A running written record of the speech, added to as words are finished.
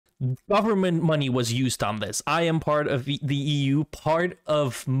government money was used on this. I am part of the EU. Part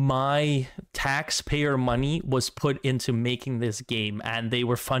of my taxpayer money was put into making this game, and they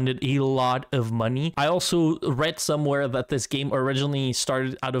were funded a lot of money. I also read somewhere that this game originally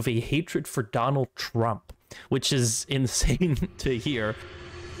started out of a hatred for Donald Trump, which is insane to hear.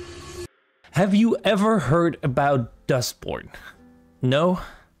 Have you ever heard about Dustborn? No?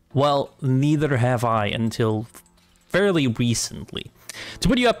 Well, neither have I until fairly recently. To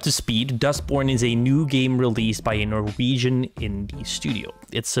put you up to speed, Dustborn is a new game released by a Norwegian indie studio.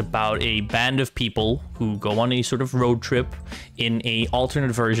 It's about a band of people who go on a sort of road trip in a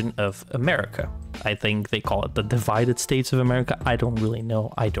alternate version of America. I think they call it the divided states of America. I don't really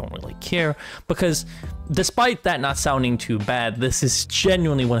know. I don't really care, because despite that not sounding too bad, this is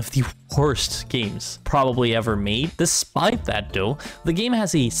genuinely one of the worst games probably ever made. Despite that though, the game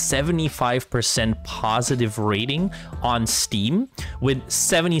has a 75% positive rating on Steam with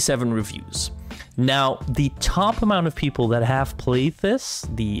 77 reviews. Now, the top amount of people that have played this,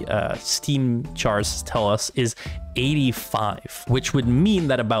 the Steam charts tell us, is 85, which would mean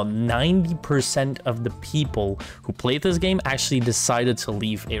that about 90% of the people who played this game actually decided to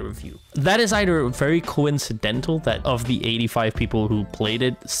leave a review. That is either very coincidental that of the 85 people who played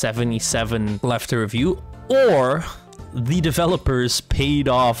it, 77 left a review, or the developers paid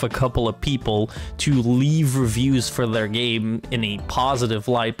off a couple of people to leave reviews for their game in a positive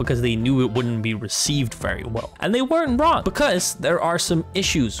light because they knew it wouldn't be received very well. And they weren't wrong, because there are some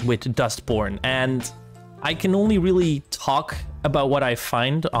issues with Dustborn, and I can only really talk about what I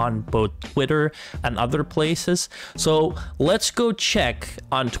find on both Twitter and other places. So let's go check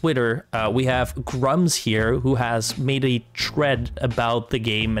on Twitter. We have Grums here, who has made a thread about the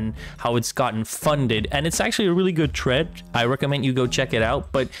game and how it's gotten funded, and it's actually a really good thread. I recommend you go check it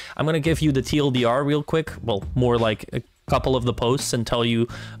out, but I'm gonna give you the TLDR real quick. Well, more like a couple of the posts, and tell you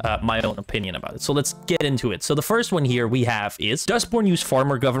my own opinion about it. So let's get into it. So the first one here we have is Dustborn used far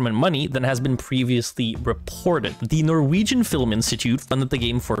more government money than has been previously reported. The Norwegian Film Institute funded the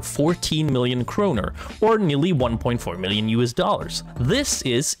game for 14 million kroner, or nearly 1.4 million US dollars. This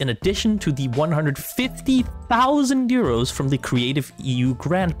is in addition to the 150,000 euros from the Creative EU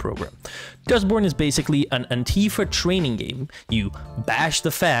grant program. Dustborn is basically an Antifa training game. You bash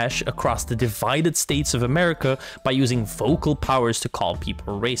the fash across the divided states of America by using vocal powers to call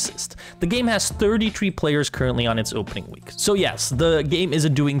people racist. The game has 33 players currently on its opening week. So yes, the game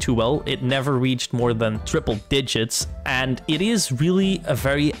isn't doing too well. It never reached more than triple digits, and it is really a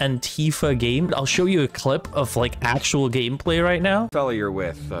very Antifa game. I'll show you a clip of like actual gameplay right now. Fella you're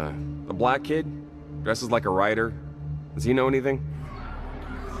with, the black kid, dresses like a writer. Does he know anything?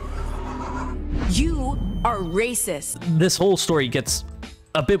 You are racist. This whole story gets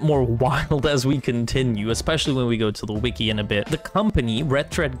a bit more wild as we continue, especially when we go to the wiki in a bit. The company,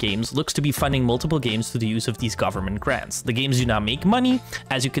 Red Thread Games, looks to be funding multiple games through the use of these government grants. The games do not make money,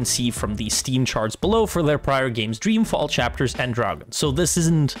 as you can see from the Steam charts below for their prior games, Dreamfall, Chapters, and Dragon. So this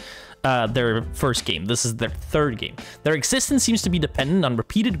isn't their first game. This is their third game. Their existence seems to be dependent on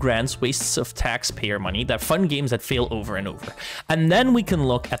repeated grants, wastes of taxpayer money that fund games that fail over and over. And then we can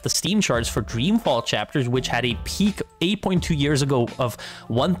look at the Steam charts for Dreamfall Chapters, which had a peak 8.2 years ago of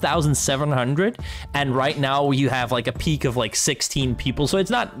 1,700, and right now you have like a peak of like 16 people. So it's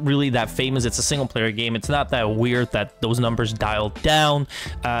not really that famous. It's a single player game. It's not that weird that those numbers dialed down.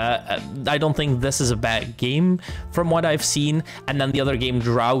 I don't think this is a bad game from what I've seen. And then the other game,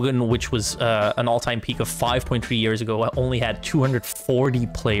 Dragon, which was an all-time peak of 5.3 years ago, only had 240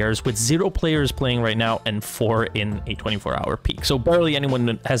 players, with 0 players playing right now and 4 in a 24-hour peak. So barely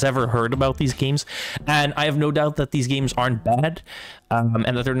anyone has ever heard about these games, and I have no doubt that these games aren't bad,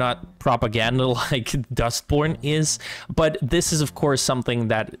 and that they're not propaganda like Dustborn is. But this is, of course, something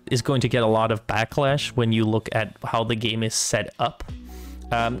that is going to get a lot of backlash when you look at how the game is set up.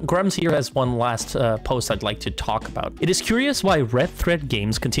 Grums here has one last post I'd like to talk about. It is curious why Red Thread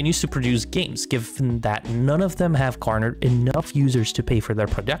Games continues to produce games, given that none of them have garnered enough users to pay for their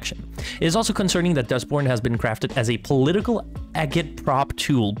production. It is also concerning that Dustborn has been crafted as a political agitprop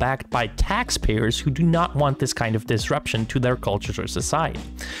tool backed by taxpayers who do not want this kind of disruption to their cultures or society.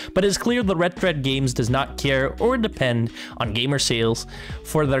 But it is clear that Red Thread Games does not care or depend on gamer sales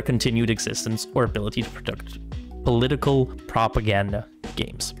for their continued existence or ability to produce political propaganda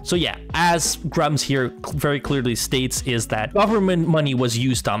games. So yeah, as Grums here very clearly states, is that government money was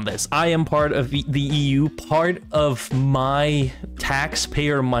used on this. I am part of the EU. Part of my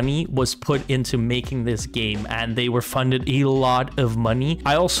taxpayer money was put into making this game, and they were funded a lot of money.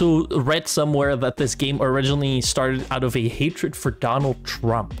 I also read somewhere that this game originally started out of a hatred for Donald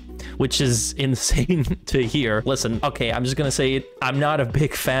Trump, which is insane to hear. Listen, okay, I'm just gonna say it. I'm not a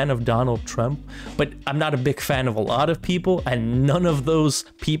big fan of Donald Trump, but I'm not a big fan of a lot of people, and none of those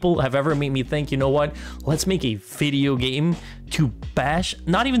people have ever made me think, you know what, let's make a video game to bash,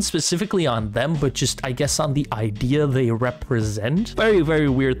 not even specifically on them, but just, I guess, on the idea they represent. Very, very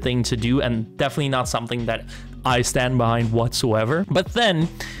weird thing to do, and definitely not something that I stand behind whatsoever. But then,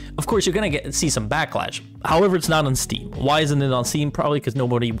 of course, you're gonna see some backlash. However, it's not on Steam. Why isn't it on Steam? Probably because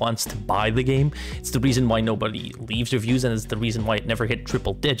nobody wants to buy the game. It's the reason why nobody leaves reviews, and it's the reason why it never hit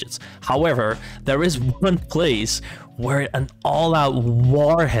triple digits. However, there is one place where an all-out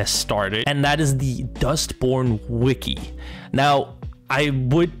war has started, and that is the Dustborn wiki. Now, I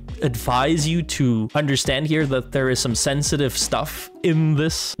would advise you to understand here that there is some sensitive stuff in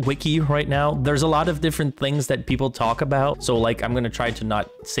this wiki right now. There's a lot of different things that people talk about, so like I'm gonna try to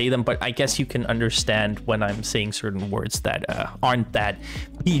not say them, but I guess you can understand when I'm saying certain words that aren't that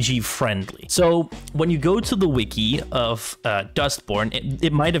PG friendly. So when you go to the wiki of Dustborn,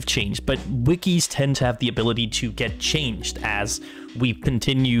 it might have changed, but wikis tend to have the ability to get changed as we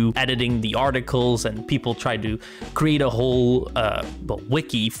continue editing the articles and people try to create a whole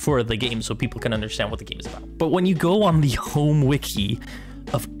wiki for the game so people can understand what the game is about. But when you go on the home wiki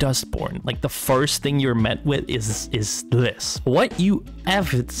of Dustborn, like the first thing you're met with is this. What you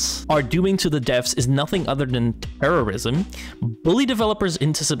efforts are doing to the devs is nothing other than terrorism. Bully developers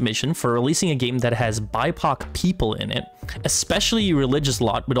into submission for releasing a game that has BIPOC people in it, especially you religious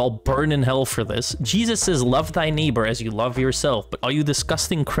lot would all burn in hell for this. Jesus says love thy neighbor as you love yourself, but all you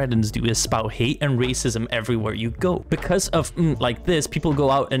disgusting cretins do is spout hate and racism everywhere you go. Because of like this, people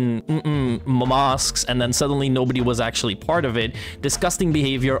go out and mosques, and then suddenly nobody was actually part of it. Disgusting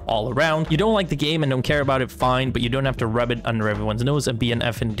behavior all around. You don't like the game and don't care about it, fine, but you don't have to rub it under everyone's nose and be an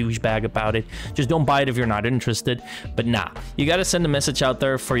effing douchebag about it. Just don't buy it if you're not interested. But nah, you gotta send a message out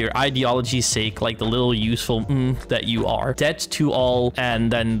there for your ideology's sake, like the little useful that you are. Debt to all,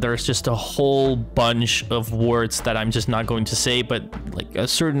 and then there's just a whole bunch of words that I'm just not going to say, but like a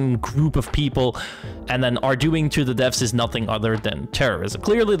certain group of people, and then are doing to the devs is nothing other than terrorism.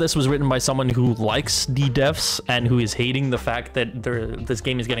 Clearly this was written by someone who likes the devs and who is hating the fact that this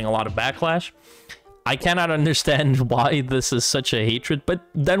game is getting a lot of backlash. I cannot understand why this is such a hatred, but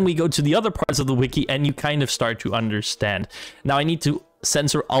then we go to the other parts of the wiki and you kind of start to understand. Now I need to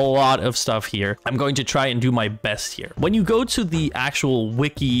censor a lot of stuff here. I'm going to try and do my best here. When you go to the actual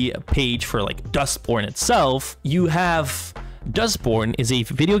wiki page for like Dustborn itself, you have Dustborn is a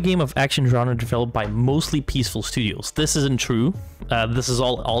video game of action genre developed by mostly peaceful studios. This isn't true. This is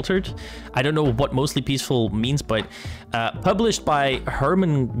all altered. I don't know what mostly peaceful means, but published by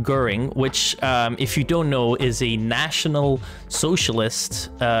Hermann Goering, which, if you don't know, is a national socialist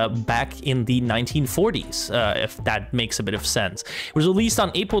back in the 1940s, if that makes a bit of sense. It was released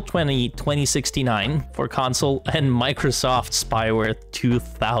on April 20, 2069 for console and Microsoft Spyware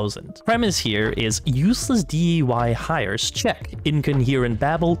 2000. Premise here is useless DIY hires, check. Incoherent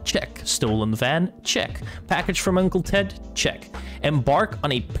babble, check. Stolen van, check. Package from Uncle Ted, check. Embark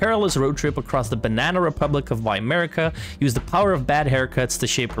on a perilous road trip across the banana republic of America. Use the power of bad haircuts to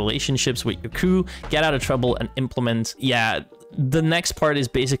shape relationships with your crew. Get out of trouble and implement. Yeah, the next part is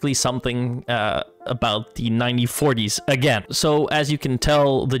basically something about the 1940s again. So as you can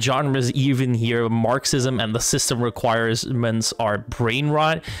tell, the genres even here, Marxism and the system requirements are brain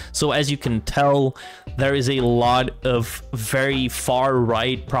rot. So as you can tell, there is a lot of very far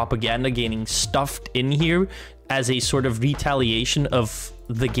right propaganda getting stuffed in here as a sort of retaliation of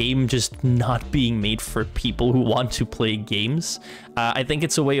the game just not being made for people who want to play games. I think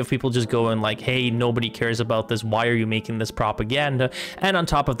it's a way of people just going like, hey, nobody cares about this, why are you making this propaganda? And on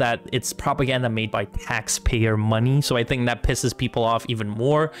top of that, it's propaganda made by taxpayer money, so I think that pisses people off even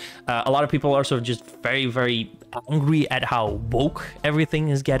more. A lot of people are also just very, very angry at how woke everything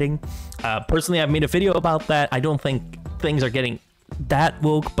is getting. Personally, I've made a video about that. I don't think things are getting that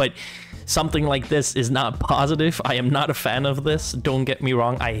woke, but something like this is not positive. I am not a fan of this. Don't get me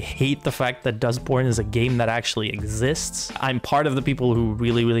wrong. I hate the fact that Dustborn is a game that actually exists. I'm part of the people who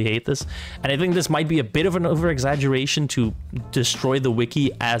really, really hate this. And I think this might be a bit of an over-exaggeration to destroy the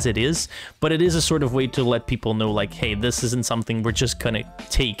wiki as it is, but it is a sort of way to let people know like, hey, this isn't something we're just gonna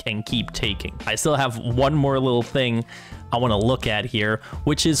take and keep taking. I still have one more little thing I want to look at here,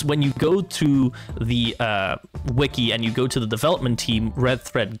 which is when you go to the wiki and you go to the development team, Red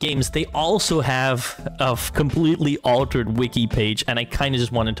Thread Games, they also have a completely altered wiki page, and I kind of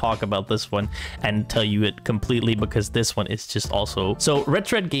just want to talk about this one and tell you it completely because this one is just also... So Red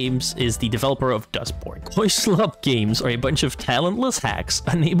Thread Games is the developer of Dustborn. Koislop Games are a bunch of talentless hacks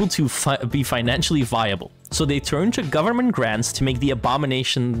unable to be financially viable. so they turned to government grants to make the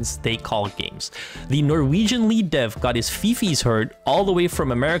abominations they call games. The Norwegian lead dev got his fifis hurt all the way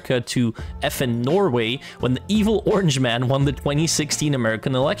from America to effing Norway when the evil orange man won the 2016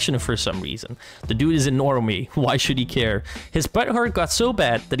 American election for some reason. The dude is in Norway, why should he care? His butt hurt got so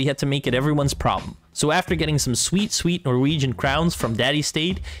bad that he had to make it everyone's problem. So after getting some sweet Norwegian crowns from Daddy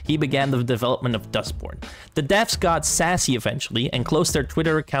State, he began the development of Dustborn. The devs got sassy eventually and closed their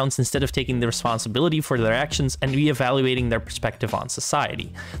Twitter accounts instead of taking the responsibility for their actions and reevaluating their perspective on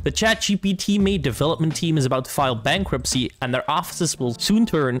society. The ChatGPT made development team is about to file bankruptcy, and their offices will soon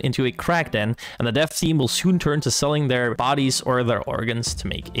turn into a crack den, and the dev team will soon turn to selling their bodies or their organs to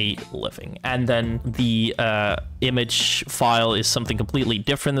make a living. And then the image file is something completely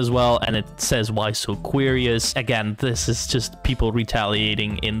different as well, and it says why so queerious. Again, this is just people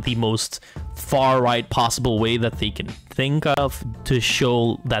retaliating in the most far-right possible way that they can think of to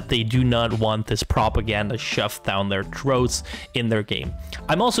show that they do not want this propaganda shoved down their throats in their game.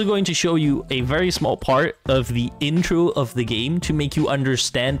 I'm also going to show you a very small part of the intro of the game to make you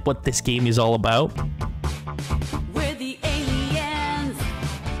understand what this game is all about. We're the aliens.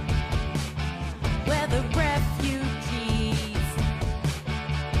 We're the refugees.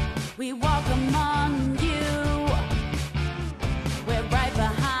 We walk among you. We're right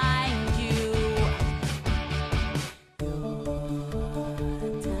behind you.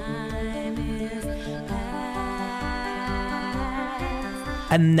 Time is past.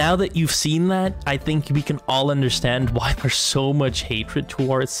 And now that you've seen that, I think we can all understand why there's so much hatred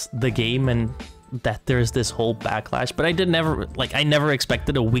towards the game and that there's this whole backlash. But I never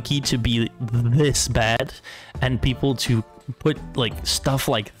expected a wiki to be this bad and people to put like stuff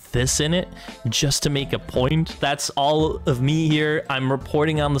like this in it just to make a point. That's all of me here. I'm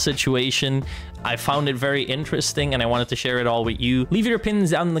reporting on the situation. I found it very interesting and I wanted to share it all with you. Leave your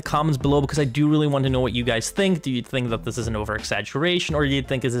opinions down in the comments below because I do really want to know what you guys think. Do you think that this is an over exaggeration, or do you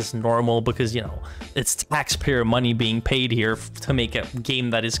think is this normal? Because, you know, it's taxpayer money being paid here to make a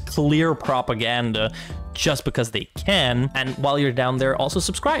game that is clear propaganda just because they can. And while you're down there, also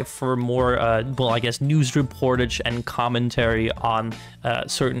subscribe for more, well, I guess news reportage and commentary on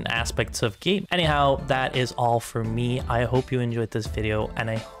certain aspects of game. Anyhow, that is all for me. I hope you enjoyed this video and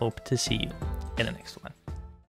I hope to see you in the next one.